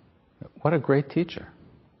what a great teacher.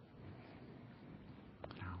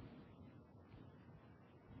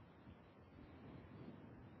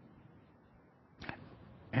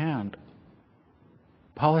 And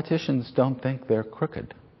politicians don't think they're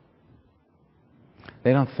crooked.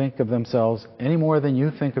 They don't think of themselves any more than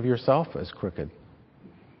you think of yourself as crooked.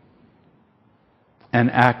 And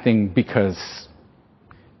acting because,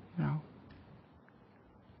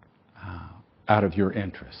 out of your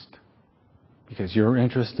interest. Because your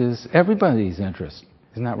interest is everybody's interest.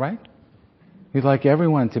 Isn't that right? You'd like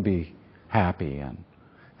everyone to be happy and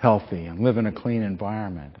healthy and live in a clean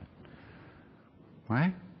environment.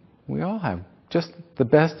 Right? We all have just the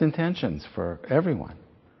best intentions for everyone.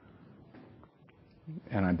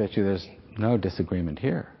 And I bet you there's no disagreement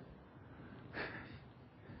here.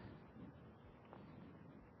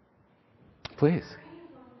 Please.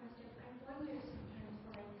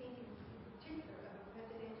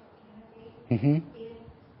 Mm-hmm. If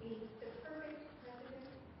the perfect president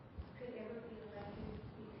could ever be elected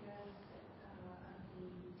because of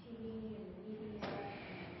the TV and the media,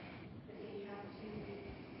 that they have to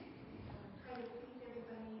try to please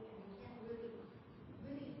everybody, and they can't really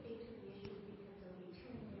stick to the issues because they'll be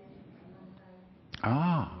too many on one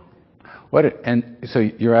side. And so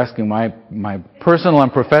you're asking my personal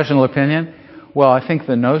and professional opinion? Well, I think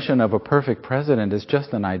the notion of a perfect president is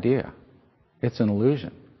just an idea. It's an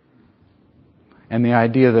illusion. And the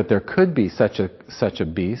idea that there could be such a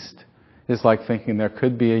beast is like thinking there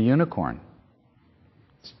could be a unicorn.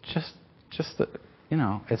 It's just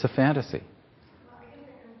it's a fantasy. Well, I guess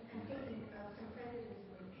I'm thinking of some presidents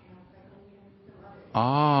in the past, like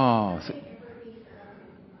some others.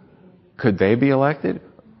 Could they be elected?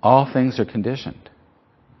 All things are conditioned.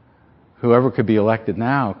 Whoever could be elected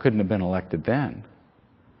now couldn't have been elected then.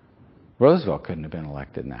 Roosevelt couldn't have been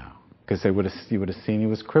elected now. Because you would have seen he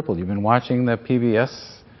was crippled. You've been watching the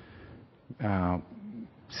PBS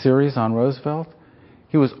series on Roosevelt.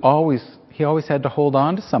 He always had to hold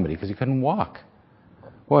on to somebody because he couldn't walk.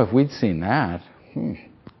 Boy, if we'd seen that,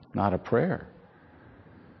 not a prayer.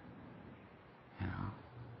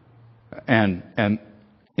 And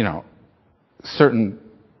certain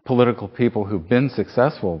political people who've been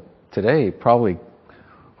successful today probably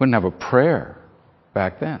wouldn't have a prayer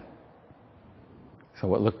back then. So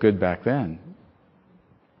what looked good back then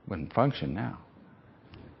wouldn't function now.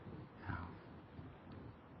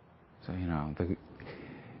 So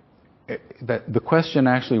the question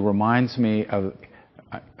actually reminds me of.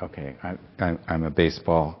 Okay, I'm a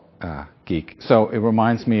baseball geek, so it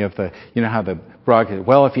reminds me of how the broadcast.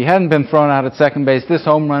 Well, if he hadn't been thrown out at second base, this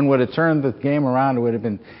home run would have turned the game around. It would have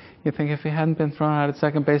been. You think if he hadn't been thrown out at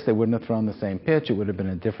second base, they wouldn't have thrown the same pitch. It would have been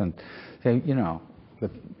a different.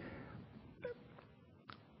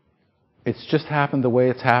 It's just happened the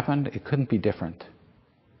way it's happened. It couldn't be different.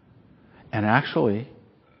 And actually,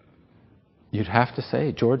 you'd have to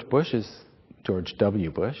say George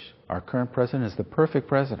W. Bush, our current president, is the perfect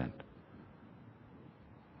president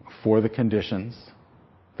for the conditions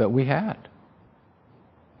that we had.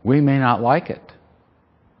 We may not like it.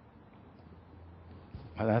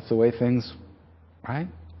 But that's the way things, right?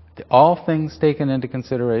 All things taken into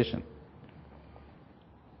consideration.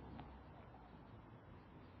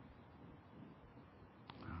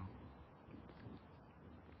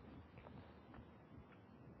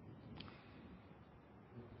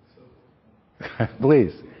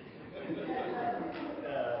 Please.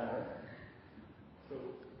 So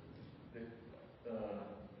the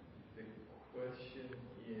question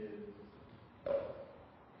is,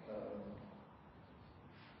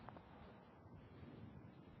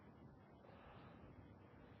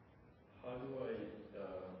 how do I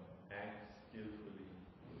act skillfully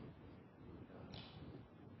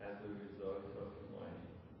as a result of my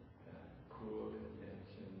cruel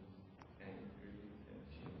intentions, angry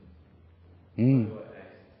intentions?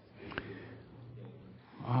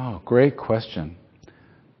 Oh, great question.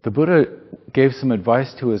 The Buddha gave some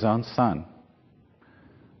advice to his own son.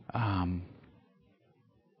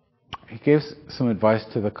 He gave some advice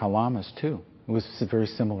to the Kalamas too. It was very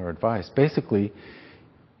similar advice. Basically,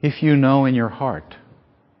 if you know in your heart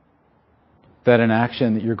that an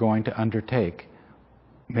action that you're going to undertake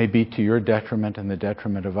may be to your detriment and the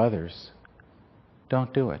detriment of others,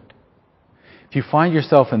 don't do it. If you find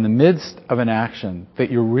yourself in the midst of an action that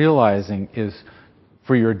you're realizing is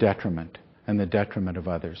for your detriment and the detriment of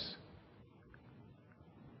others,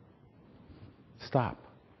 stop.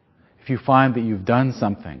 If you find that you've done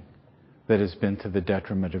something that has been to the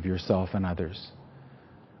detriment of yourself and others,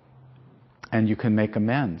 and you can make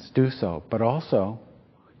amends, do so. But also,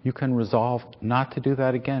 you can resolve not to do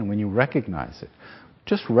that again when you recognize it.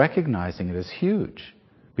 Just recognizing it is huge,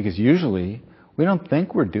 because usually we don't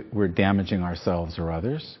think we're damaging ourselves or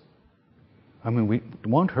others. I mean, we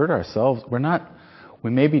won't hurt ourselves. We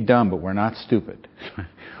may be dumb, but we're not stupid.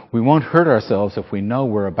 We won't hurt ourselves if we know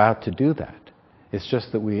we're about to do that. It's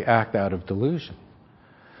just that we act out of delusion.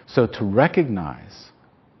 So to recognize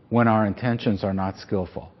when our intentions are not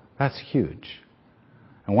skillful, that's huge.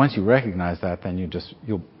 And once you recognize that, then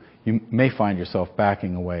you may find yourself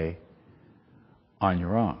backing away on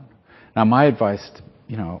your own. Now, my advice,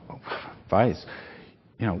 you're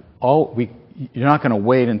not going to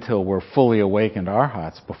wait until we're fully awakened to our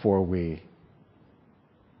hearts before we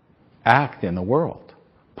act in the world,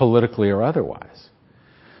 politically or otherwise.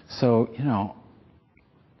 So,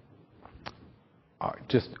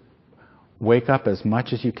 just wake up as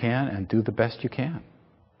much as you can and do the best you can.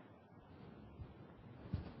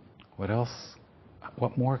 What else?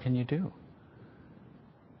 What more can you do?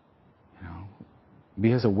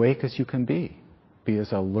 Be as awake as you can be. Be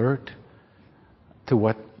as alert to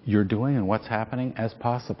what you're doing and what's happening as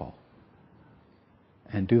possible.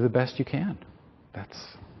 And do the best you can. That's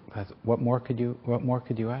what more could you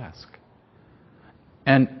ask?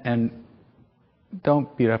 And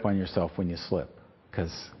don't beat up on yourself when you slip,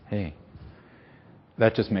 because hey,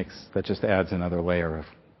 that just adds another layer of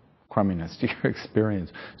crumminess to your experience.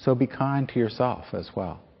 So be kind to yourself as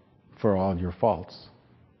well for all your faults.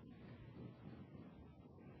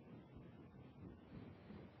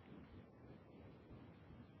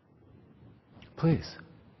 Please.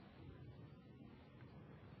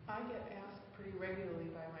 I get asked pretty regularly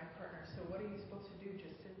by my partner, so what are you supposed to do?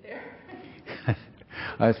 Just sit there?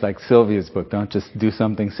 It's like Sylvia's book, don't just do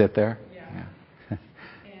something, sit there. Yeah. And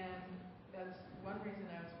that's one reason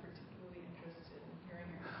I was particularly interested in hearing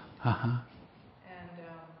your talk. Uh-huh. And,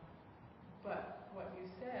 but what you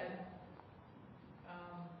said,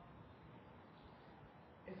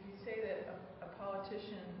 if you say that a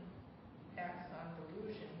politician acts on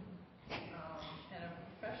delusion, and a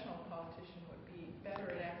professional politician would be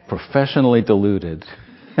better at acting. Professionally deluded.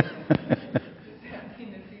 Does that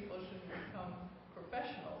mean that people should become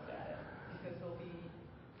professionals at it? Because they'll be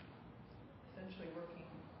essentially working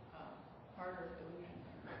harder at delusion.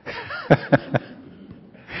 To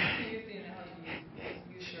use the analogy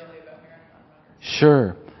you used earlier about marathon runners.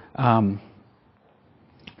 Sure.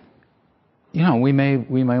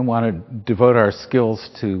 We may want to devote our skills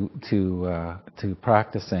to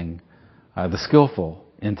practicing the skillful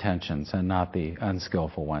intentions and not the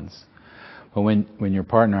unskillful ones. But when your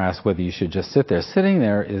partner asks whether you should just sit there, sitting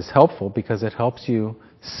there is helpful because it helps you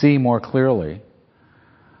see more clearly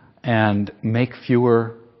and make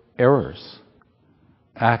fewer errors.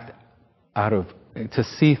 To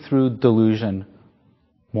see through delusion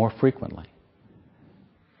more frequently.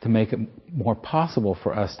 To make it more possible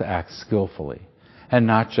for us to act skillfully and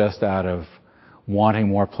not just out of wanting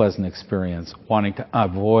more pleasant experience, wanting to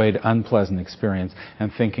avoid unpleasant experience,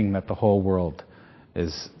 and thinking that the whole world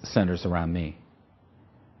centers around me.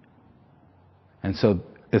 And so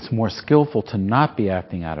it's more skillful to not be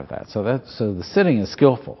acting out of that. So the sitting is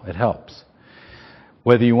skillful. It helps.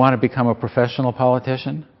 Whether you want to become a professional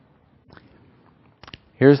politician,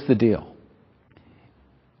 here's the deal.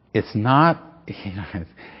 It's not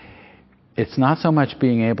so much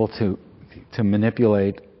being able to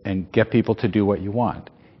manipulate and get people to do what you want.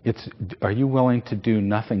 Are you willing to do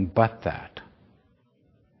nothing but that?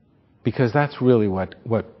 Because that's really what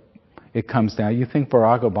it comes down. You think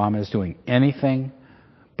Barack Obama is doing anything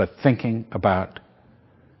but thinking about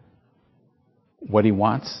what he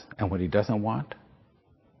wants and what he doesn't want?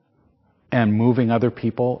 And moving other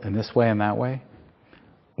people in this way and that way?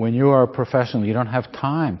 When you are a professional, you don't have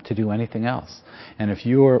time to do anything else. And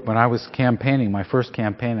when I was campaigning, my first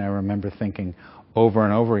campaign, I remember thinking over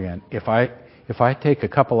and over again, if I take a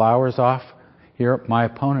couple hours off here, my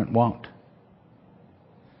opponent won't.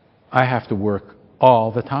 I have to work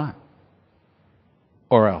all the time,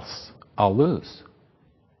 or else I'll lose.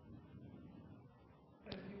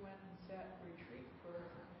 But if you went and sat retreat for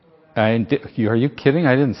Are you kidding?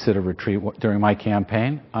 I didn't sit a retreat during my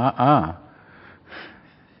campaign. Couldn't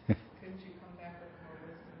you come back with more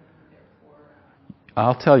wisdom and therefore?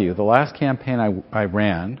 I'll tell you, the last campaign I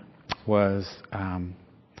ran was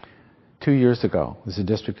 2 years ago. It was a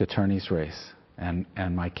district attorney's race. And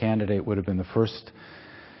my candidate would have been the first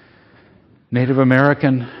Native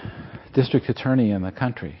American district attorney in the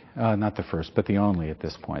country. Not the first, but the only at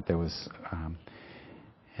this point.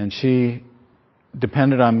 And she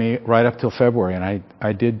depended on me right up till February. And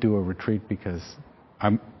I did do a retreat because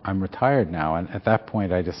I'm retired now. And at that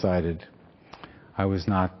point I decided I was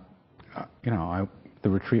not, the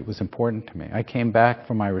retreat was important to me. I came back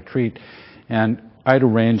from my retreat and I'd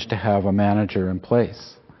arranged to have a manager in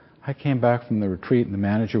place. I came back from the retreat and the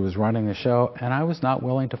manager was running the show and I was not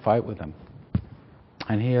willing to fight with him.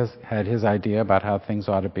 And he had his idea about how things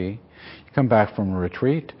ought to be. You come back from a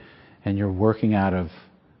retreat and you're working out of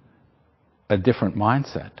a different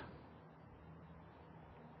mindset.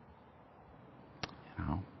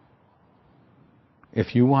 know,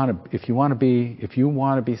 if you want to be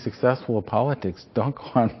successful in politics, don't go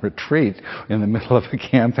on retreat in the middle of a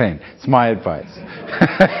campaign. It's my advice.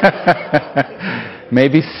 May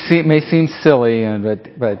seem silly,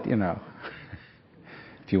 but you know,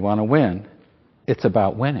 if you want to win, it's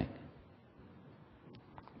about winning.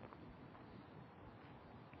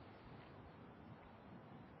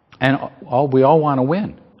 And we all want to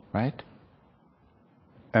win, right?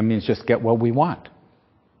 That means just get what we want.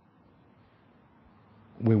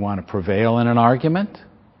 We want to prevail in an argument.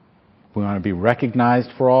 We want to be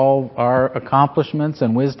recognized for all our accomplishments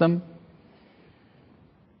and wisdom.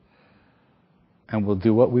 And we'll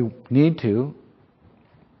do what we need to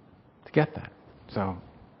get that. So,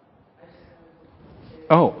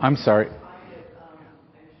 oh, I'm sorry.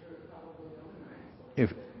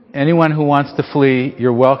 If anyone who wants to flee,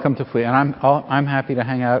 you're welcome to flee. And I'm happy to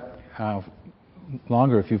hang out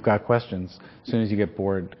longer if you've got questions. As soon as you get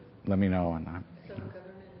bored, let me know. And so government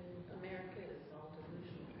in America is all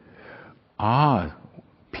delusional?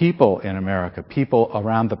 People in America, people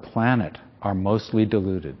around the planet are mostly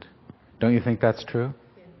deluded. Don't you think that's true?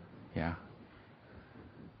 Yeah.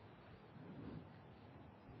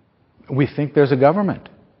 We think there's a government.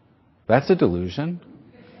 That's a delusion.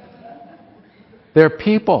 They're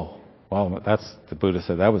people. Well, that's, the Buddha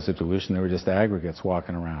said that was a delusion. They were just aggregates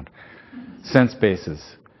walking around. Sense bases.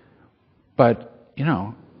 But, you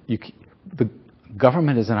know, the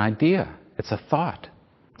government is an idea. It's a thought.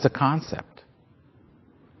 It's a concept.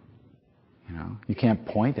 You know, you can't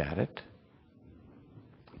point at it.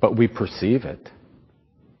 But we perceive it.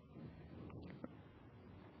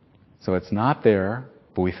 So it's not there,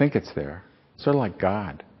 but we think it's there. Sort of like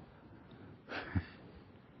God.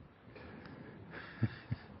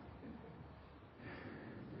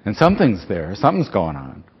 And something's there, something's going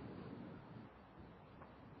on.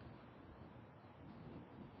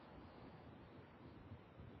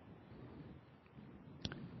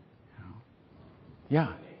 Yeah. I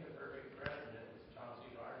think the perfect president is John C.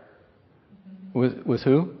 Gardner. Was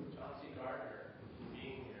who? John C. Gardner,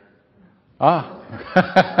 being here.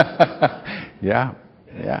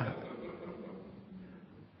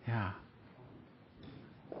 Yeah.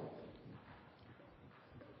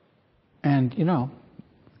 And you know,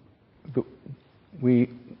 we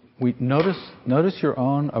notice your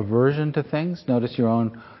own aversion to things, notice your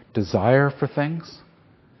own desire for things,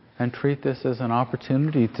 and treat this as an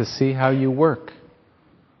opportunity to see how you work.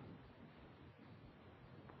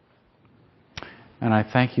 And I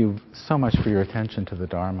thank you so much for your attention to the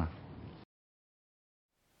Dharma.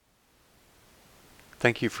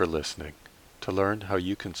 Thank you for listening. To learn how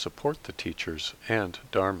you can support the teachers and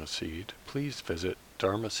Dharma Seed, please visit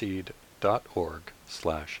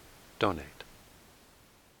dharmaseed.org/donate.